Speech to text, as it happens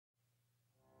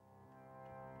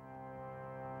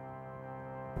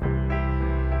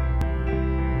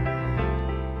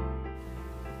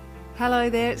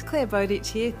Hello there, it's Clare Bowditch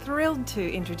here, thrilled to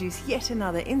introduce yet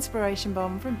another inspiration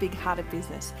bomb from Big Hearted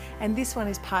Business. And this one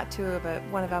is part two of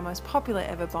one of our most popular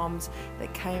ever bombs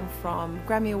that came from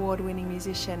Grammy Award winning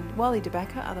musician Wally de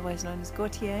Bakker, otherwise known as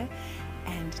Gotye,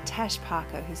 and Tash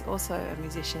Parker, who's also a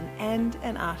musician and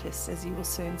an artist, as you will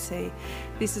soon see.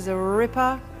 This is a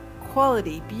ripper,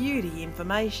 quality, beauty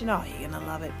information. Oh, you're going to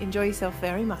love it. Enjoy yourself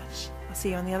very much. I'll see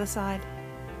you on the other side.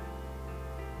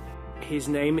 His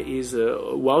name is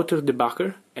Wally de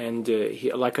Bakker, and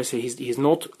like I said, he's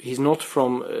not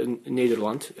from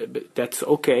Netherlands, but that's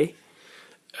okay.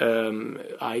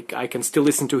 I can still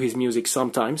listen to his music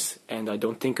sometimes, and I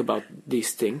don't think about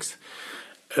these things.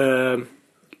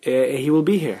 He will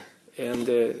be here,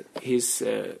 and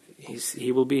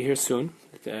he will be here soon,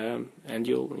 and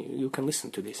you can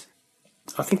listen to this.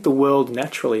 I think the world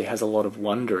naturally has a lot of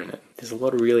wonder in it. There's a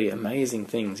lot of really amazing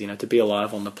things, to be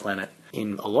alive on the planet.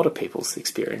 In a lot of people's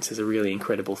experience is a really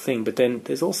incredible thing. But then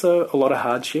there's also a lot of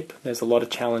hardship. There's a lot of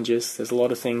challenges. There's a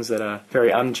lot of things that are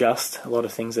very unjust. A lot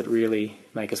of things that really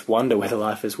make us wonder whether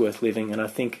life is worth living. And I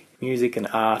think music and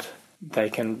art, they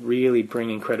can really bring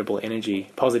incredible energy,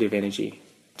 positive energy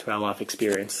to our life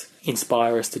experience.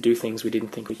 Inspire us to do things we didn't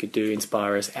think we could do.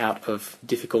 Inspire us out of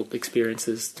difficult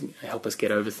experiences. To help us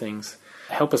get over things.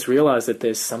 Help us realize that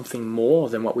there's something more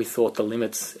than what we thought the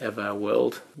limits of our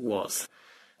world was.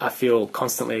 I feel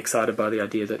constantly excited by the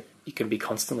idea that you can be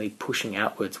constantly pushing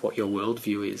outwards what your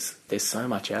worldview is. There's so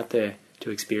much out there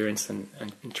to experience and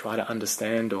try to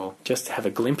understand or just have a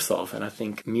glimpse of. And I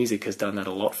think music has done that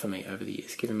a lot for me over the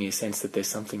years, giving me a sense that there's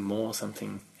something more,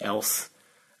 something else,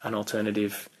 an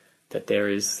alternative, that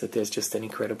there's just an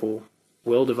incredible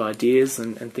world of ideas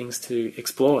and things to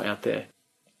explore out there.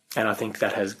 And I think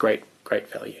that has great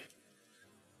value.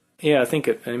 Yeah, I think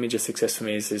an image of success for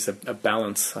me is a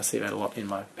balance. I see that a lot in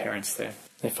my parents there.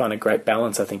 They find a great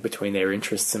balance, I think, between their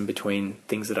interests and between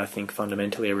things that I think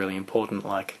fundamentally are really important,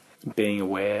 like being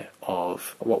aware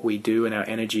of what we do and our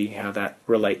energy, how that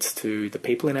relates to the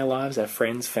people in our lives, our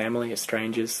friends, family, our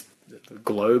strangers, the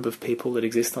globe of people that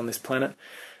exist on this planet,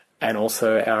 and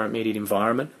also our immediate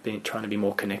environment, trying to be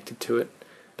more connected to it,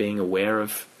 being aware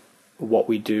of what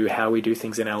we do, how we do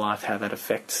things in our life, how that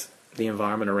affects the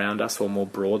environment around us or more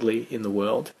broadly in the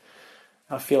world.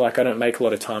 I feel like I don't make a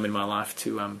lot of time in my life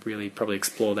to really probably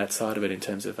explore that side of it in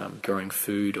terms of growing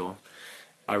food, or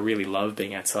I really love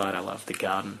being outside. I love the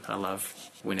garden. I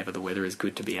love whenever the weather is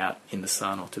good to be out in the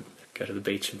sun or to go to the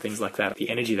beach and things like that. The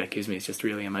energy that gives me is just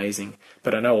really amazing.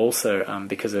 But I know also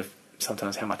because of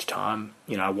sometimes how much time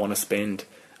I want to spend,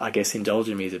 I guess,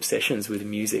 indulging these obsessions with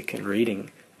music and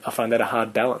reading, I find that a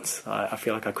hard balance. I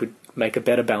feel like I could make a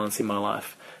better balance in my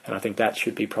life. And I think that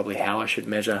should be probably how I should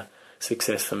measure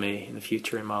success for me in the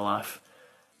future in my life.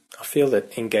 I feel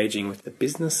that engaging with the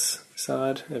business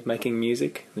side of making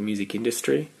music, the music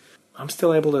industry, I'm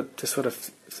still able to sort of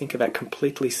think of that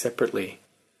completely separately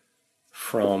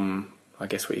from, I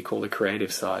guess, what you call the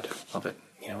creative side of it.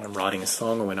 When I'm writing a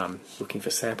song or when I'm looking for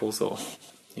samples or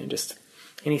just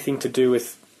anything to do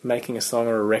with making a song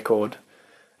or a record.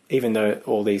 Even though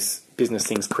all these business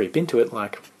things creep into it,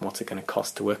 like what's it going to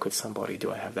cost to work with somebody? Do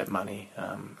I have that money?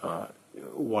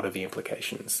 What are the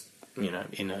implications,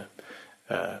 in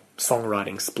a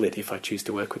songwriting split? If I choose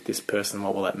to work with this person,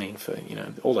 what will that mean for,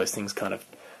 all those things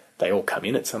they all come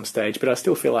in at some stage, but I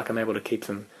still feel like I'm able to keep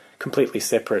them completely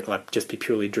separate, like just be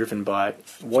purely driven by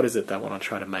what is it that I want to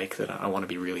try to make that I want to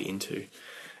be really into.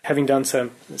 Having done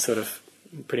so sort of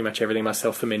pretty much everything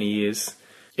myself for many years,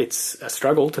 it's a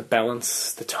struggle to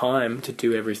balance the time to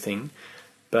do everything,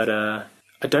 but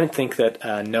I don't think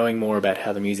that knowing more about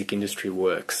how the music industry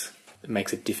works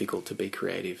makes it difficult to be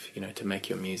creative, to make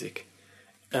your music.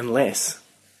 Unless,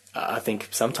 I think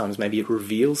sometimes maybe it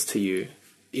reveals to you,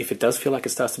 if it does feel like it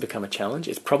starts to become a challenge,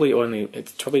 it's probably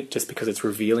just because it's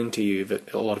revealing to you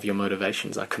that a lot of your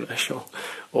motivations are commercial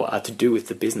or are to do with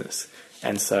the business.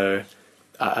 And so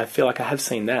I feel like I have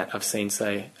seen that. I've seen,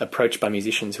 say, approached by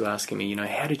musicians who are asking me,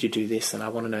 how did you do this? And I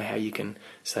want to know how you can,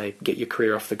 say, get your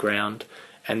career off the ground.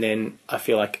 And then I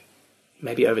feel like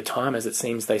maybe over time, as it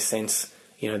seems they sense,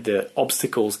 the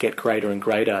obstacles get greater and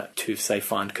greater to, say,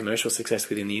 find commercial success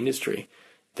within the industry,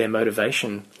 their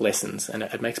motivation lessens. And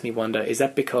it makes me wonder, is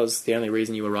that because the only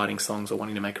reason you were writing songs or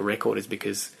wanting to make a record is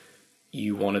because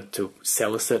you wanted to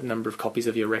sell a certain number of copies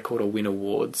of your record or win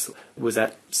awards? Was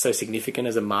that so significant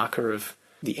as a marker of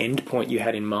the end point you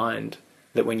had in mind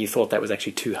that when you thought that was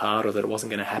actually too hard or that it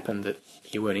wasn't going to happen, that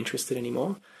you weren't interested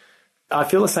anymore? I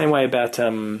feel the same way about,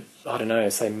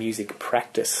 say music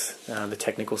practice, the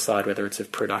technical side, whether it's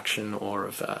of production or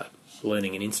of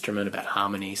learning an instrument, about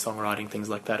harmony, songwriting, things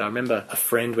like that. I remember a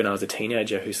friend when I was a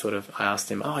teenager who I asked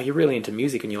him, oh, you're really into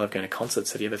music and you love going to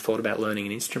concerts. Have you ever thought about learning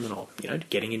an instrument or,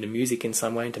 getting into music in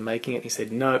some way, into making it? And he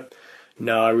said, no,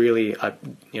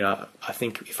 I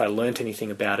think if I learnt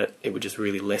anything about it, it would just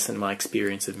really lessen my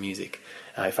experience of music.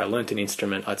 If I learnt an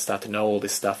instrument, I'd start to know all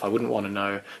this stuff I wouldn't want to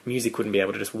know. Music wouldn't be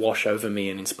able to just wash over me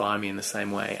and inspire me in the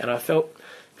same way. And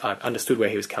I understood where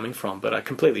he was coming from, but I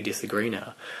completely disagree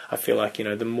now. I feel like,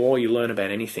 the more you learn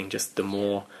about anything, just the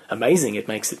more amazing it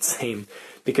makes it seem.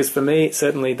 Because for me,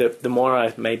 certainly the more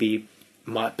I maybe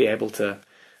might be able to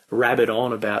rabbit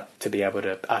on about, to be able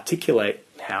to articulate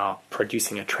how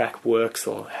producing a track works,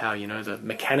 or how, the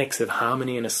mechanics of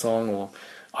harmony in a song, or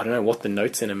I don't know what the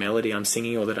notes in a melody I'm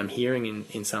singing or that I'm hearing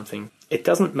in something, it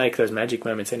doesn't make those magic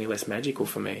moments any less magical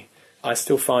for me. I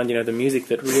still find, the music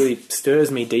that really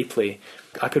stirs me deeply,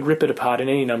 I could rip it apart in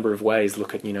any number of ways.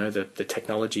 Look at, the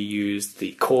technology used,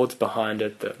 the chords behind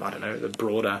it, the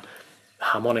broader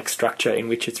harmonic structure in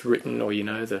which it's written, or,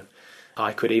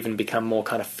 I could even become more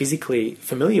kind of physically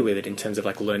familiar with it in terms of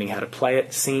like learning how to play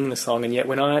it, singing the song. And yet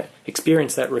when I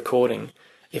experience that recording,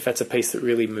 if that's a piece that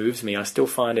really moves me, I still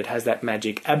find it has that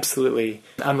magic absolutely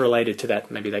unrelated to that,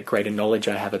 maybe that greater knowledge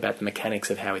I have about the mechanics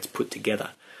of how it's put together.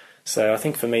 So I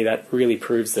think for me that really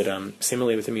proves that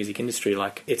similarly with the music industry,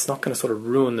 like it's not going to sort of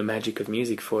ruin the magic of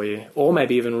music for you, or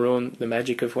maybe even ruin the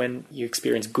magic of when you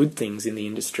experience good things in the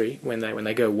industry, when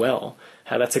they go well,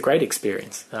 how that's a great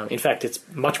experience. In fact, it's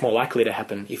much more likely to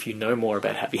happen if you know more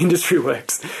about how the industry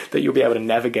works, that you'll be able to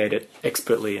navigate it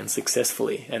expertly and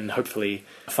successfully, and hopefully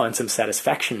find some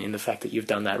satisfaction in the fact that you've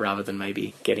done that, rather than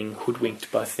maybe getting hoodwinked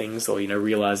by things, or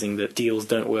realizing that deals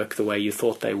don't work the way you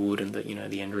thought they would, and that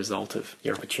the end result of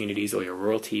your opportunities or your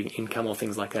royalty income or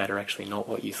things like that are actually not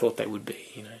what you thought they would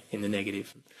be, in the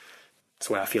negative. That's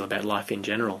the way I feel about life in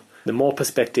general. The more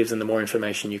perspectives and the more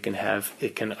information you can have,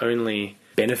 it can only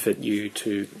benefit you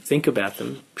to think about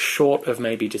them, short of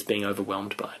maybe just being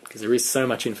overwhelmed by it, because there is so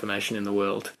much information in the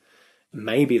world.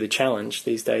 Maybe the challenge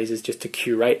these days is just to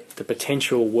curate the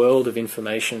potential world of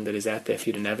information that is out there for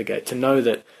you to navigate, to know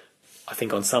that I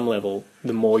think on some level,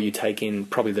 the more you take in,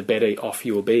 probably the better off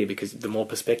you will be, because the more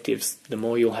perspectives, the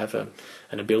more you'll have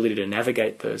an ability to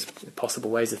navigate those possible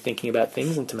ways of thinking about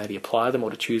things, and to maybe apply them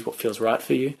or to choose what feels right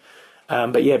for you.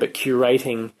 But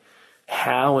curating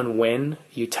how and when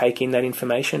you take in that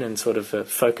information, and sort of the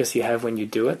focus you have when you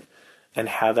do it, and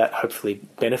how that hopefully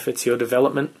benefits your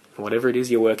development, whatever it is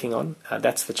you're working on,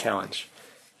 that's the challenge.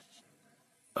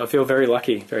 I feel very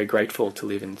lucky, very grateful to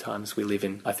live in the times we live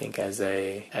in, I think, as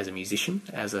a musician,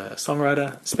 as a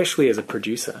songwriter, especially as a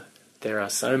producer. There are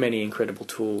so many incredible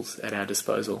tools at our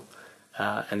disposal,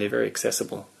 and they're very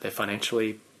accessible. They're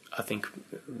financially, I think,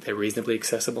 they're reasonably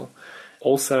accessible.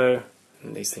 Also,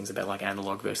 these things about like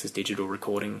analog versus digital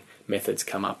recording methods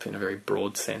come up in a very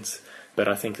broad sense. But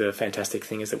I think the fantastic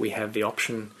thing is that we have the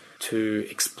option to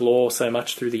explore so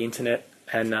much through the internet,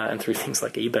 and through things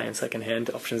like eBay and secondhand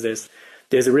options.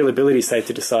 There's a real ability, say,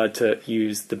 to decide to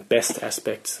use the best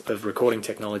aspects of recording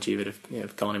technology that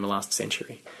have gone in the last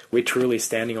century. We're truly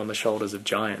standing on the shoulders of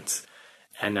giants,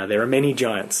 and there are many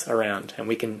giants around, and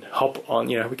we can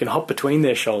hop between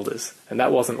their shoulders. And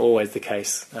that wasn't always the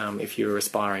case if you were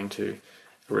aspiring to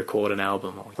record an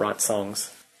album or write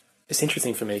songs. It's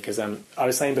interesting for me because I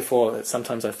was saying before that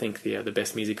sometimes I think the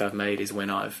best music I've made is when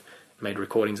I've made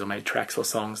recordings or made tracks or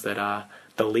songs that are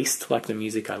the least like the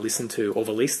music I listen to, or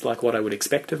the least like what I would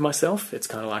expect of myself. It's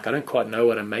kind of like I don't quite know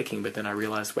what I'm making, but then I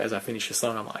realise as I finish a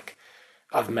song, I'm like,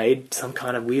 I've made some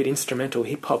kind of weird instrumental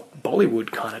hip-hop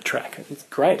Bollywood kind of track. It's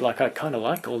great. Like, I kind of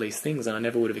like all these things, and I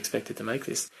never would have expected to make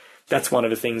this. That's one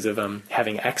of the things of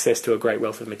having access to a great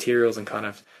wealth of materials and kind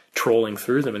of trawling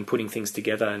through them and putting things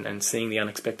together and seeing the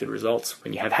unexpected results.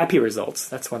 When you have happy results,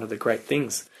 that's one of the great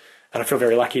things. And I feel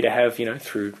very lucky to have,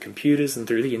 through computers and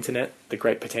through the internet, the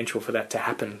great potential for that to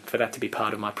happen, for that to be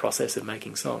part of my process of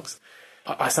making songs.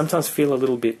 I sometimes feel a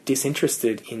little bit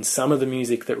disinterested in some of the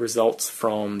music that results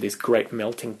from this great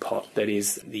melting pot that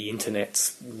is the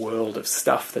internet's world of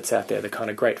stuff that's out there, the kind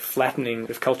of great flattening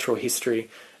of cultural history.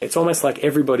 It's almost like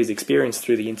everybody's experience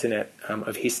through the internet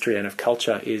of history and of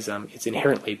culture is it's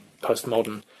inherently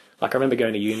postmodern. Like, I remember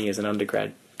going to uni as an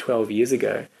undergrad 12 years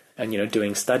ago and,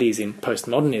 doing studies in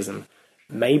postmodernism,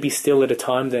 maybe still at a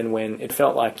time then when it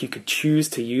felt like you could choose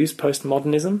to use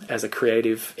postmodernism as a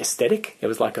creative aesthetic. It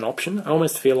was like an option. I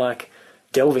almost feel like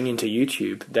delving into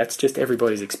YouTube, that's just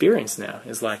everybody's experience now.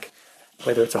 It's like,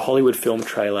 whether it's a Hollywood film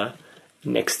trailer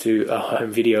next to a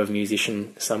home video of a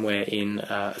musician somewhere in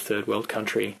a third world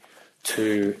country,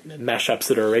 to mashups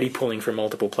that are already pulling from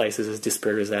multiple places as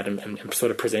disparate as that, and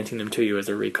sort of presenting them to you as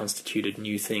a reconstituted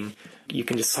new thing. You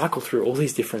can just cycle through all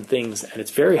these different things, and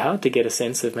it's very hard to get a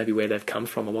sense of maybe where they've come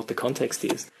from or what the context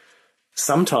is.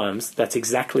 Sometimes that's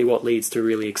exactly what leads to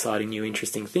really exciting, new,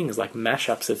 interesting things, like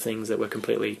mashups of things that were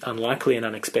completely unlikely and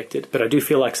unexpected. But I do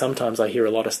feel like sometimes I hear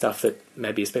a lot of stuff that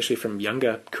maybe, especially from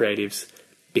younger creatives,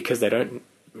 because they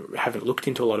haven't looked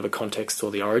into a lot of the context or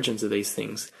the origins of these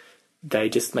things, they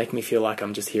just make me feel like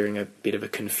I'm just hearing a bit of a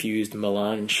confused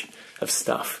melange of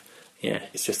stuff. Yeah,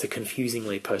 it's just a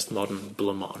confusingly postmodern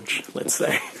blancmange, let's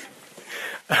say.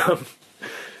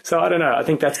 So I don't know, I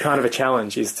think that's kind of a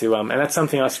challenge, is to, and that's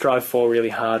something I strive for really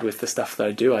hard with the stuff that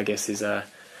I do, I guess, is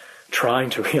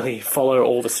trying to really follow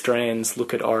all the strands,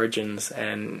 look at origins,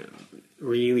 and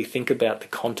really think about the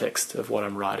context of what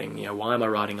I'm writing. You know, why am I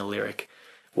writing a lyric?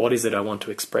 What is it I want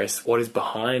to express? What is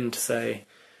behind, say,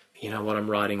 what I'm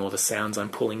writing, or the sounds I'm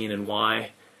pulling in, and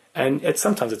why. And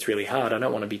sometimes it's really hard. I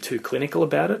don't want to be too clinical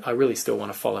about it. I really still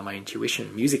want to follow my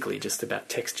intuition musically, just about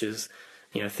textures,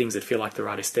 things that feel like the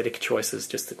right aesthetic choices,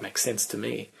 just that make sense to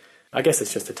me. I guess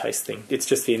it's just a taste thing. It's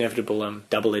just the inevitable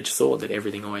double-edged sword that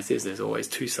everything always is. There's always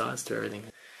two sides to everything.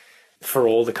 For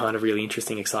all the kind of really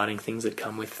interesting, exciting things that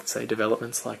come with, say,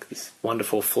 developments like this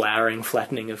wonderful flowering,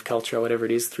 flattening of culture, or whatever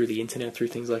it is, through the internet, through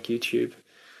things like YouTube,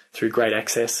 through great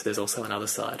access, there's also another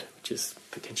side, which is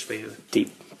potentially the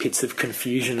deep pits of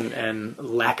confusion and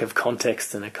lack of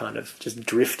context, and a kind of just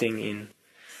drifting in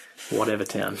whatever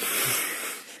town.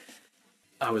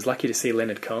 I was lucky to see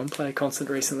Leonard Cohen play a concert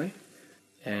recently,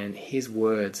 and his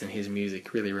words and his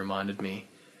music really reminded me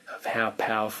of how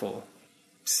powerful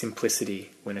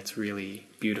simplicity, when it's really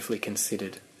beautifully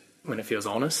considered, when it feels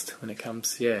honest, when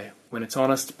it's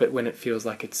honest, but when it feels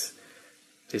like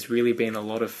there's really been a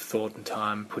lot of thought and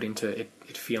time put into it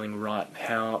feeling right,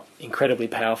 how incredibly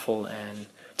powerful and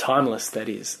timeless that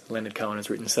is. Leonard Cohen has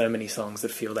written so many songs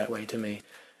that feel that way to me,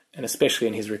 and especially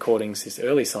in his recordings, his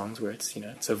early songs, where it's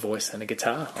a voice and a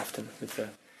guitar, often with the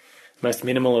most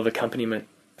minimal of accompaniment.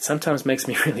 It sometimes makes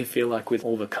me really feel like, with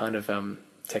all the kind of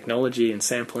technology and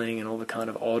sampling and all the kind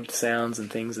of odd sounds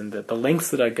and things, and the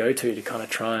lengths that I go to kind of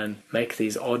try and make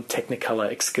these odd technicolor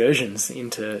excursions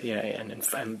into,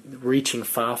 and reaching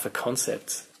far for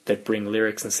concepts that bring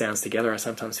lyrics and sounds together, I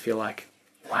sometimes feel like,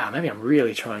 wow, maybe I'm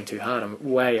really trying too hard.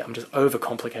 I'm just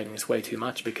overcomplicating this way too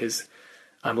much, because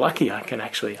I'm lucky I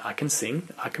can sing,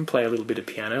 I can play a little bit of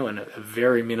piano and a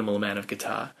very minimal amount of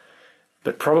guitar,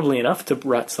 but probably enough to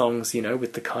write songs,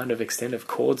 with the kind of extent of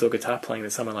chords or guitar playing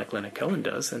that someone like Leonard Cohen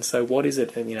does. And so what is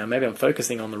it? And, maybe I'm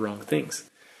focusing on the wrong things.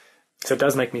 So it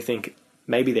does make me think,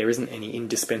 maybe there isn't any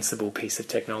indispensable piece of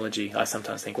technology. I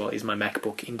sometimes think, well, is my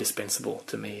MacBook indispensable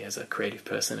to me as a creative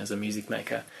person, as a music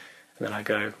maker? And then I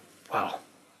go, wow,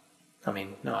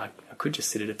 no, I could just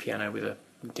sit at a piano with a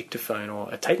dictaphone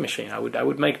or a tape machine. I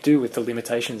would make do with the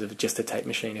limitations of just a tape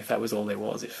machine if that was all there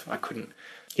was, if I couldn't.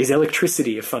 Is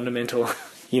electricity a fundamental,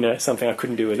 something I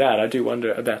couldn't do without? I do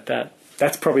wonder about that.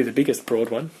 That's probably the biggest broad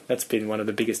one. That's been one of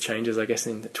the biggest changes, I guess,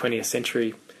 in the 20th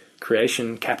century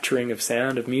creation, capturing of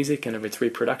sound, of music, and of its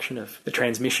reproduction, of the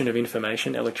transmission of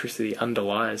information. Electricity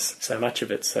underlies so much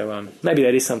of it. So maybe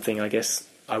that is something, I guess,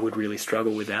 I would really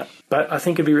struggle with that. But I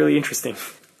think it'd be really interesting.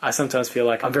 I sometimes feel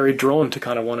like I'm very drawn to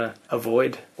kind of want to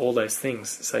avoid all those things.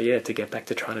 So yeah, to get back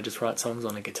to trying to just write songs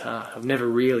on a guitar. I've never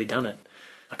really done it.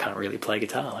 I can't really play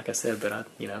guitar, like I said, but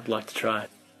I'd like to try.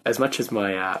 As much as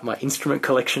my instrument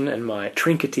collection and my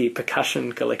trinkety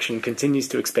percussion collection continues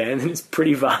to expand, and it's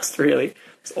pretty vast, really.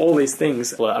 It's all these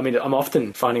things. Well, I'm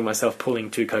often finding myself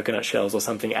pulling 2 coconut shells or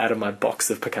something out of my box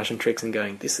of percussion tricks and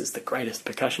going, this is the greatest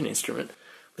percussion instrument.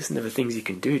 Listen to the things you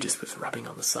can do just with rubbing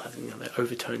on the side, the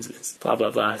overtones of this, blah, blah,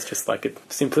 blah. It's just like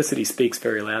simplicity speaks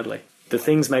very loudly. The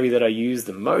things maybe that I use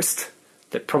the most,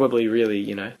 that probably really,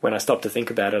 when I stop to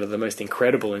think about it, are the most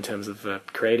incredible in terms of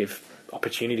creative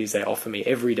opportunities they offer me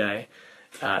every day.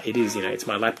 It is, it's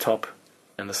my laptop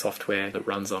and the software that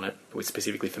runs on it, which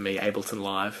specifically for me, Ableton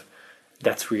Live.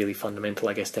 That's really fundamental,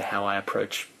 I guess, to how I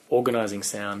approach organising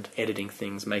sound, editing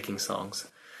things, making songs.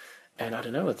 And I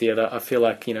don't know, the other, I feel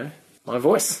like, my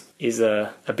voice is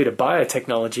a bit of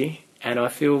biotechnology, and I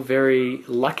feel very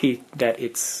lucky that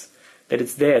it's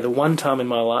there. The one time in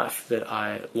my life that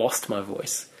I lost my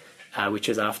voice, which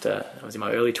is after I was in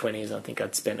my early 20s. I think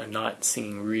I'd spent a night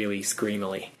singing really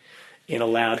screamily in a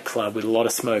loud club with a lot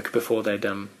of smoke before they'd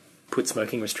put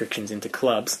smoking restrictions into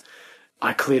clubs.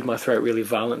 I cleared my throat really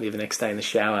violently the next day in the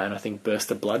shower, and I think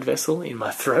burst a blood vessel in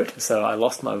my throat. So I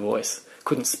lost my voice,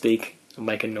 couldn't speak or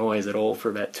make a noise at all for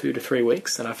about 2 to 3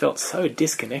 weeks, and I felt so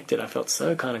disconnected. I felt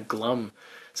so kind of glum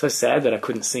so sad that I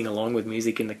couldn't sing along with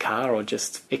music in the car or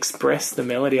just express the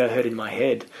melody I heard in my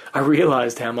head. I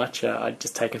realised how much I'd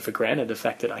just taken for granted the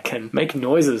fact that I can make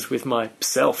noises with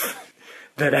myself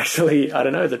that actually, I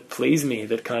don't know, that please me,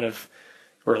 that kind of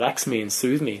relax me and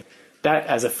soothe me. That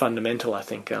as a fundamental, I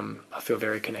think, I feel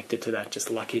very connected to that.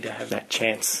 Just lucky to have that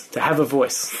chance, to have a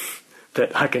voice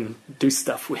that I can do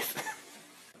stuff with.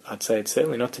 I'd say it's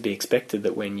certainly not to be expected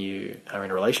that when you are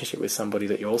in a relationship with somebody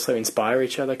that you also inspire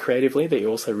each other creatively, that you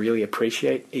also really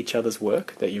appreciate each other's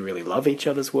work, that you really love each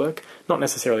other's work. Not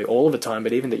necessarily all of the time,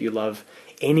 but even that you love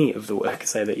any of the work,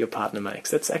 say, that your partner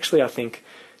makes. That's actually, I think,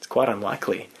 it's quite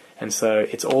unlikely. And so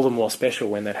it's all the more special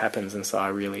when that happens. And so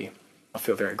I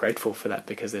feel very grateful for that,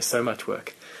 because there's so much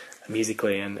work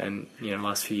musically and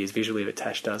last few years visually that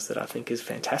Tash does that I think is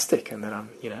fantastic and that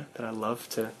that I love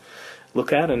to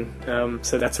look at, and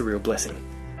so that's a real blessing.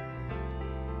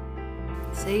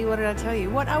 See, what did I tell you?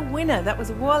 What a winner! That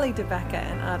was Wally de Bakker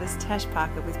and artist Tash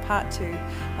Parker with part 2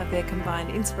 of their combined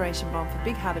inspiration bomb for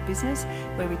big-hearted business,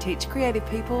 where we teach creative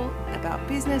people about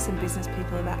business and business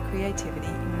people about creativity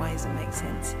in ways that make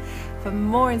sense. For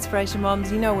more inspiration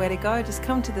bombs, you know where to go. Just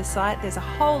come to the site. There's a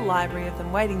whole library of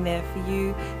them waiting there for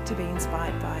you to be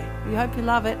inspired by. We hope you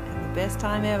love it. Have the best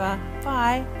time ever.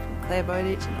 Bye. From Clare,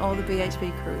 Bowditch and all the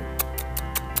BHB crew.